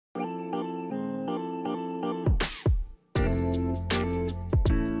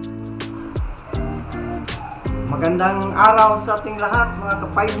Magandang araw sa ating lahat mga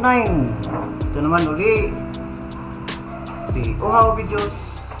ka-59. Ito naman uli si OohHaw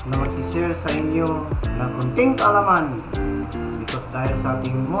Vejuice na magsishare sa inyo ng kunting kaalaman, because dahil sa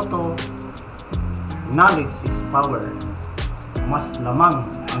ating motto, knowledge is power, mas lamang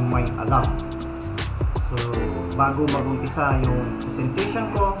ang may alam. So bago mag-umpisa yung presentation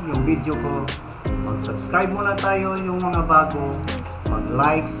ko, yung video ko, mag-subscribe muna tayo yung mga bago,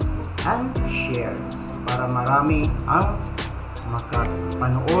 mag-likes and shares para marami ang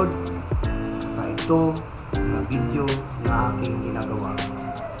makapanood sa ito na video na aking ginagawa.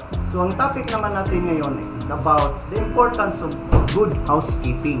 So ang topic naman natin ngayon is about the importance of good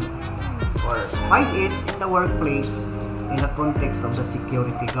housekeeping, or 5 Is in the workplace in the context of the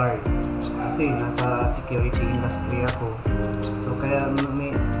security guard. Kasi nasa security industry ako, so kaya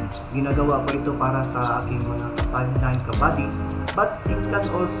may ginagawa ko ito para sa aking mga kabady, but it can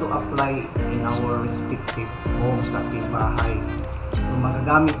also apply in our respective homes, sa ating bahay. So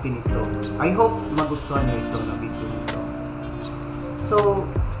magagamit din ito. I hope magustuhan niyo ito na video nito. So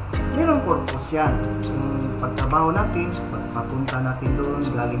mayroong purpose yan. Yung pagtrabaho natin, pagpapunta natin doon,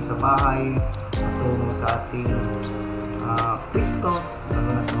 galing sa bahay, tungo sa ating pwesto, lalo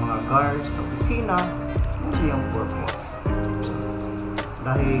na sa mga guard, sa opisina, yun yung purpose.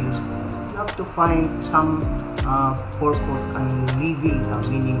 Dahil you have to find some purpose and living a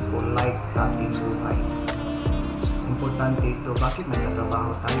meaningful life sa ating buhay. Importante ito. Bakit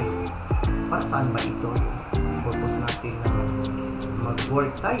nagtatrabaho tayo? Para saan ba ito? Purpose natin na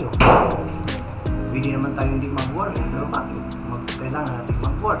mag-work tayo. Pwede naman tayo hindi mag-work, pero bakit? Kailangan natin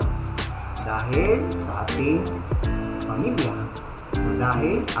mag-work dahil sa ating pamilya. So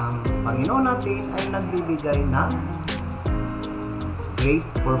dahil ang Panginoon natin ay nagbibigay ng great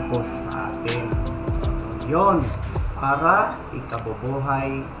purpose sa atin. So yon, para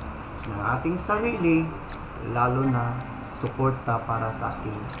ikabubuhay ng ating sarili, lalo na suporta para sa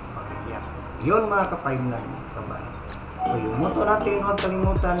ating pamilya. Yon mga kapaynan, kabayan. So yung motto natin, huwag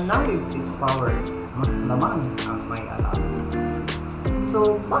kalimutan, knowledge is power, mas lamang ang may alam.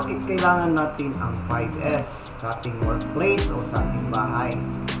 So, bakit kailangan natin ang 5S sa ating workplace o sa ating bahay?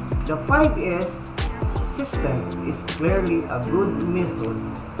 The 5S system is clearly a good method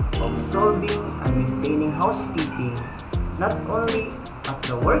of solving and maintaining housekeeping, not only at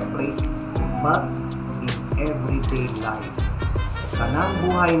the workplace, but in everyday life. Sa kanang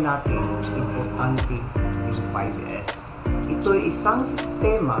buhay natin, importante yung 5S. Ito ay isang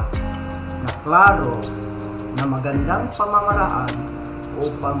sistema na klaro na magandang pamamaraan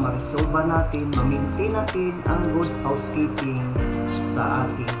upang ma-resolve natin, ma-maintain natin ang good housekeeping sa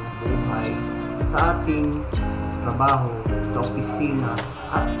ating buhay, sa ating trabaho, sa opisina,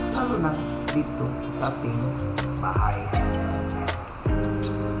 at lalo na dito sa ating bahay.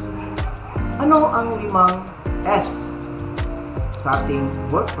 Ano ang 5 S sa ating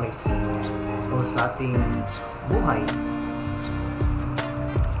workplace o sa ating buhay?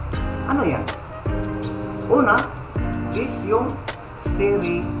 Ano yan? Una is yung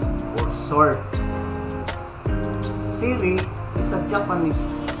seri or sort. Seri is a Japanese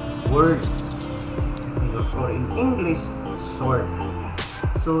word, or in English, sort.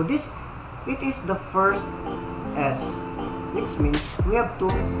 So it is the first S, which means we have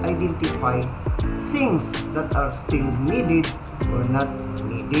to identify things that are still needed or not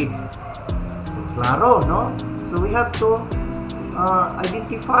needed. So klaro, no? So we have to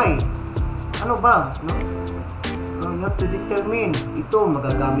identify ano ba, no? You have to determine, ito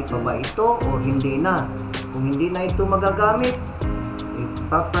magagamit pa ba ito o hindi na. Kung hindi na ito magagamit,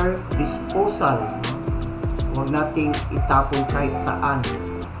 proper disposal, no? Huwag nating itapon kahit saan.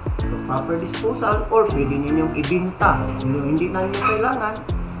 So proper disposal, or pwede ninyong ibinta. Yung hindi na ninyo kailangan,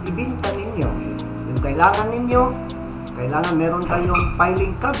 ibinta ninyo. Yung kailangan ninyo, kailangan meron kayong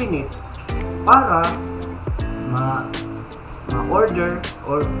filing cabinet para ma-order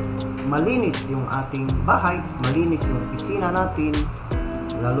or malinis yung ating bahay, malinis yung opisina natin,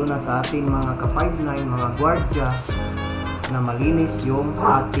 lalo na sa ating mga ka-59, mga gwardya, na malinis yung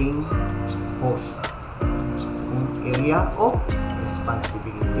ating post, yung area of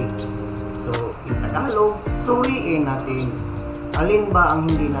responsibility. So in Tagalog, suriin natin alin ba ang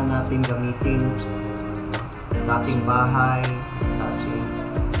hindi na natin gamitin sa ating bahay, sa ating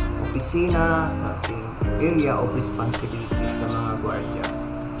opisina, sa ating area of responsibility sa mga gwardya.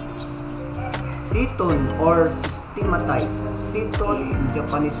 Siton or systematize. Siton in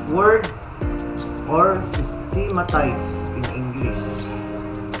Japanese word, or systematize in English.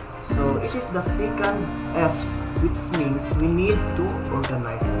 So it is the second S, which means we need to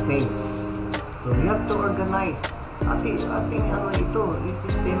organize things. So we have to organize ating ano ito,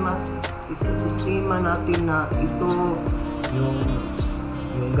 sistema natin na ito yung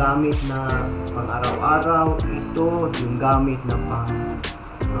gamit na pang araw-araw, ito yung gamit na pang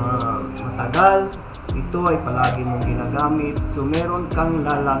matagal, ito ay palagi mong ginagamit. So meron kang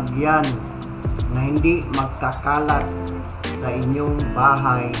lalagyan na hindi magkakalat sa inyong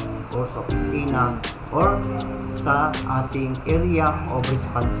bahay o sa opisina or sa ating area of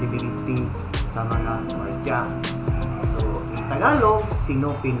responsibility sa mga gwardiya. So in Tagalog,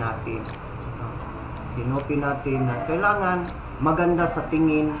 sinupin natin. Sinupin natin na kailangan maganda sa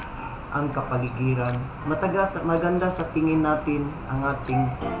tingin ang kapaligiran, maganda sa tingin natin ang ating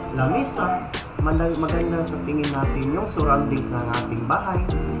lamesa, maganda sa tingin natin yung surroundings ng ating bahay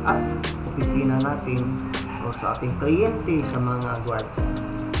at opisina natin o sa ating kliyente sa mga gwardiya.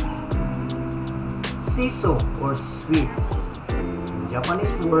 Siso or sweep. In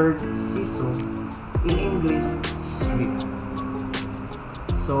Japanese word siso, in English sweep.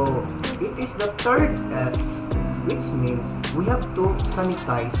 So it is the third S, which means we have to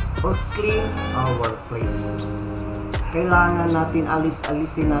sanitize or clean our place. Kailangan natin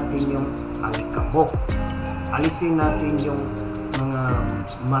alisin natin yung alikabok. Alisin natin yung mga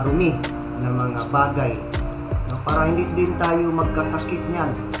marumi na mga bagay, para hindi din tayo magkasakit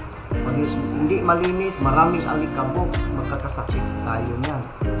niyan. Pag hindi malinis, maraming alikabok, magkakasakit tayo niyan.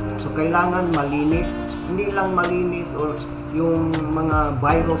 So kailangan malinis, hindi lang malinis or yung mga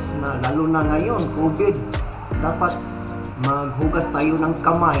virus na lalo na ngayon, COVID, dapat maghugas tayo ng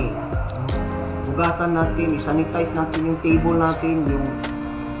kamay. Hugasan natin, isanitize natin yung table natin,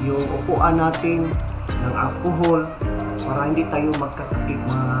 yung upuan natin ng alcohol para hindi tayo magkasakit,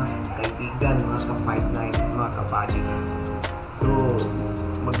 mga kaibigan, mga ka-pipeline, mga kabady. So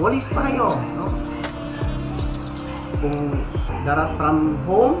magwalis tayo, no? Kung darat from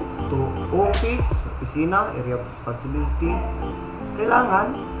home to office, opisina, area of responsibility,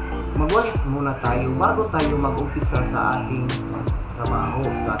 kailangan magwalis muna tayo bago tayo mag-umpisa sa ating trabaho,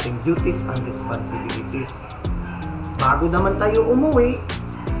 sa ating duties and responsibilities. Bago naman tayo umuwi,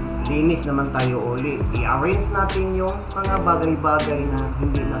 linis naman tayo uli. I-arrange natin yung mga bagay-bagay na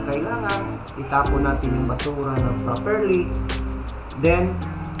hindi na kailangan, itapon natin yung basura na properly, then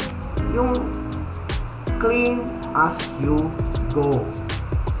yung clean as you go.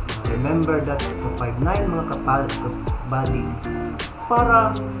 Remember that ka-59 mga kabady,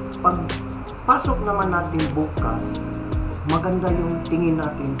 para pag pasok naman natin bukas, maganda yung tingin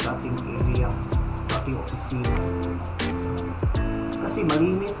natin sa ating area, sa ating opisina. Kasi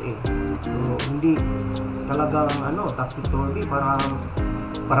malinis eh. So hindi talagang topsy-turvy,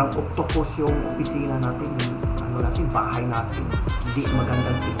 parang octopus yung opisina natin, yung natin, bahay natin. Hindi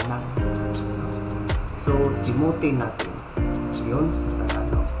magandang tingnan. So simutin natin. Yun sa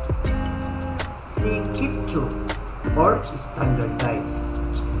Tagalog. Sikitsu or standardize.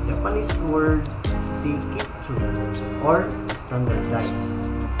 Japanese word sikitsu or standardize.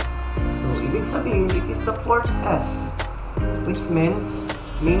 So ibig sabihin, it is the fourth S, which means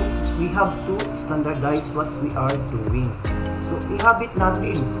we have to standardize what we are doing. So i-habit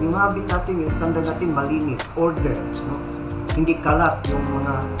natin, yung standard natin malinis, order, no? Hindi kalat yung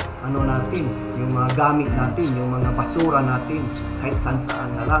mga natin, yung mga gamit natin, yung mga basura natin, kahit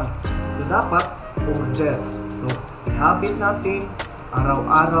saan na lang. So dapat order. So i-habit natin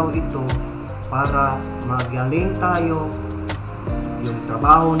araw-araw ito para magaling tayo, yung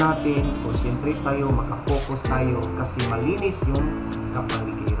trabaho natin, concentrate tayo, makafocus tayo kasi malinis yung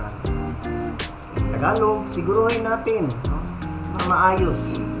kapaligiran. In Tagalog, siguruhin natin, no, na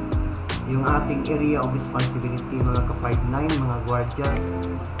maayos yung ating area of responsibility, mga ka-59, mga gwardiya,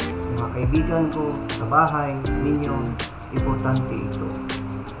 mga kaibigan ko sa bahay ninyo. Importante ito.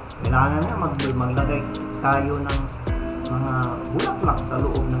 Kailangan na maglagay tayo ng mga bulaklak sa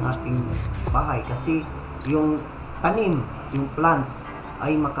loob ng ating bahay kasi yung tanim, yung plants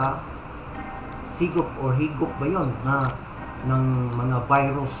ay makasigop or higop ba yun na ng mga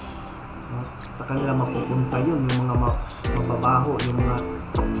virus, no? Sa kanila mapupunta yun, yung mga mababaho, yung mga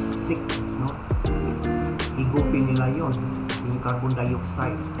toxic, no? Higupin nila yun, yung carbon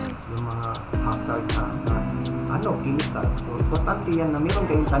dioxide, yung mga hazard na chemical. So importante yan na meron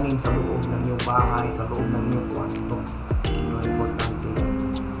kayong tanim sa loob ng inyong bahay, sa loob ng inyong kwarto. Importante yan.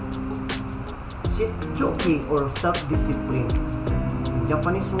 Shitsuki or self-discipline. In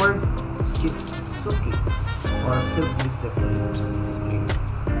Japanese word, shitsuki or self-discipline.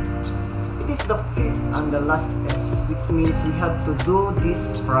 It is the fifth and the last S, which means we have to do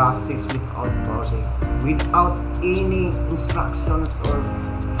this process without bothering, without any instructions or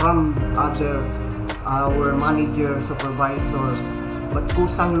from our manager, supervisor, Ba't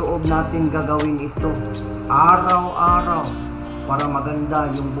kusang loob natin gagawin ito araw-araw para maganda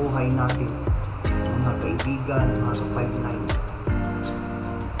yung buhay natin? Mga kaibigan, mga ka-5-9,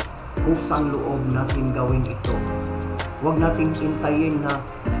 kusang loob natin gawin ito. Huwag nating hintayin na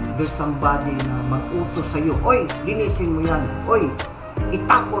there's somebody na mag-utos sa'yo, oy, linisin mo yan, oy,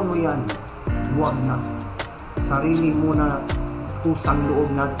 itapon mo yan. Huwag na. Sarili muna kusang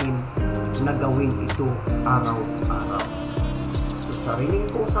loob natin na gawin ito araw-araw. So sariling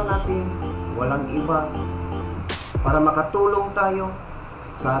kusa natin, walang iba, para makatulong tayo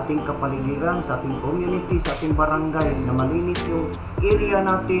sa ating kapaligiran, sa ating community, sa ating barangay, na malinis yung area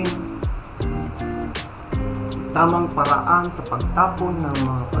natin. Tamang paraan sa pagtapon ng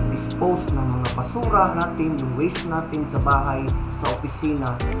mga pag-dispose ng mga basura natin, yung waste natin sa bahay, sa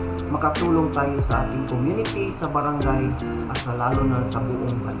opisina. Makatulong tayo sa ating community, sa barangay, at sa lalo na sa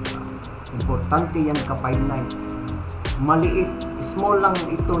buong bansa. Importante yan ka-5-9. Maliit, small lang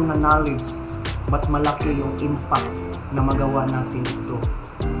ito na knowledge, but malaki yung impact na magawa natin ito.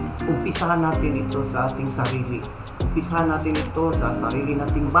 Umpisahan natin ito sa ating sarili. Umpisahan natin ito sa sarili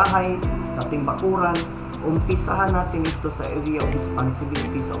nating bahay, sa ating bakuran. Umpisahan natin ito sa area of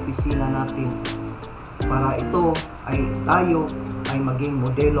responsibility sa opisina natin, para ito ay tayo ay maging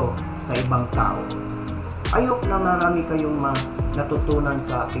modelo sa ibang tao. I hope na marami kayong natutunan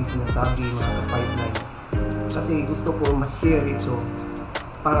sa ating sinasabi, mga ka-5-9, kasi gusto ko ma-share ito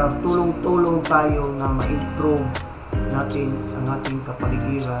para tulong-tulong tayo na ma-improve natin ang ating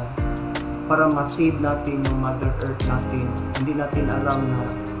kapaligiran, para ma-save natin yung Mother Earth natin. Hindi natin alam na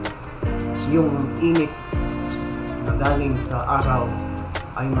yung init na galing sa araw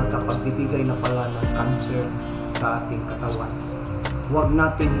ay magkapagbibigay na pala ng cancer sa ating katawan. Huwag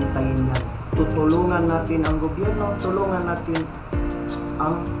natin hintayin yan. Tutulungan natin ang gobyerno, tulungan natin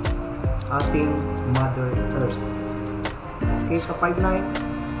ang ating Mother Earth. Okay ka-5-9?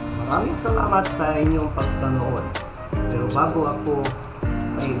 Maraming salamat sa inyong pagtanood. Pero bago ako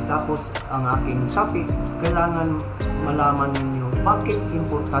ay tapos ang aking topic, kailangan malaman ninyo bakit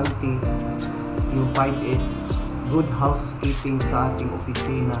importante yung 5S, good housekeeping sa ating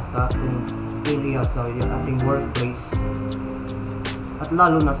opisina, sa ating area, sa ating workplace, at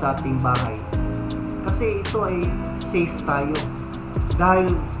lalo na sa ating bahay. Kasi ito ay safe tayo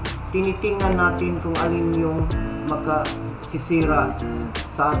dahil tinitingnan natin kung alin yung makasisira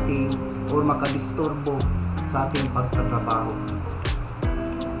sa ating o makadisturbo sa ating pagtatrabaho.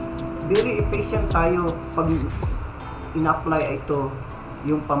 Very efficient tayo pag in-apply ito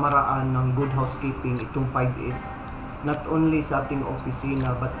yung pamaraan ng good housekeeping, itong 5S, not only sa ating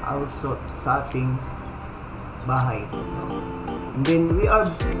opisina but also sa ating bahay. And then we are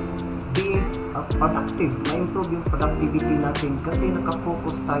being productive, ma-improve yung productivity natin kasi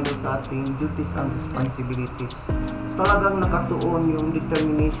nakafocus tayo sa ating duties and responsibilities. Talagang nakatuon yung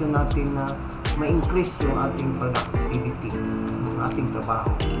determination natin na ma-increase yung ating productivity ng ating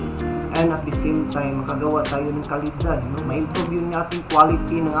trabaho. And at the same time, makagawa tayo ng kalidad, no? Ma-improve yung ating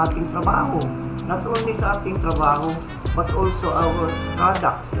quality ng ating trabaho. Not only sa ating trabaho, but also our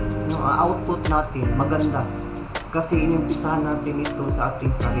products, yung output natin, maganda. Kasi inimpisahan natin ito sa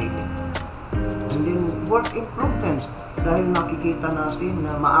ating sarili. And then, work improvement. Dahil nakikita natin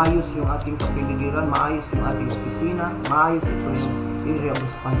na maayos yung ating kapiligiran, maayos yung ating opisina, maayos ito yung area of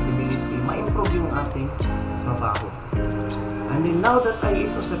responsibility, ma-improve yung ating trabaho. And then now that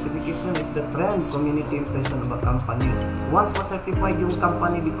ISO certification is the trend community impression of a company. Once ma-certified yung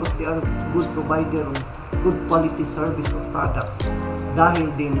company because they are good provider of good quality service or products, dahil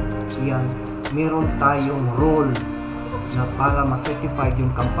din yan, meron tayong role na para ma-certified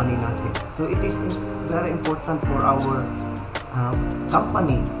yung company natin. So it is very important for our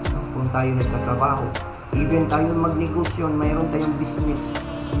company, kung tayo nagtatrabaho, even tayo magnegosyo, mayroon tayong business,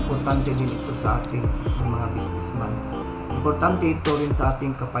 importante din ito sa ating mga businessman. Importante ito rin sa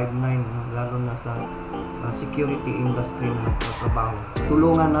ating ka-5-9, lalo na sa security industry na nagtatrabaho.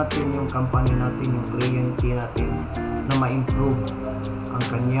 Tulungan natin yung company natin, yung kliyente natin na ma-improve ang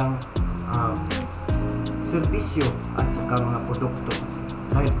kanyang serbisyo at saka mga produkto.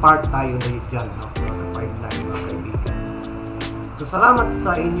 Dahil part tayo dyan, no? Mga ka-5-9, mga kaibigan. So salamat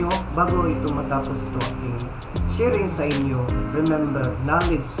sa inyo. Bago ito matapos ito aking sharing sa inyo, remember,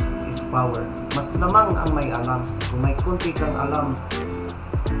 knowledge is power. Mas lamang ang may alam. Kung may kunti kang alam,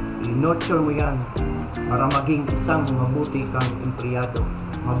 i-nurture mo yan para maging isang mabuti kang empleyado,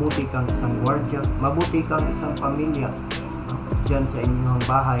 mabuti kang isang gwardiya, mabuti kang isang pamilya dyan sa inyong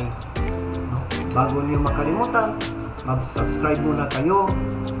bahay. Bago niyo makalimutan, mag-subscribe muna kayo,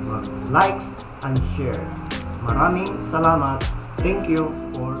 mag-likes and share. Maraming salamat. Thank you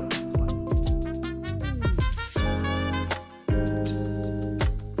for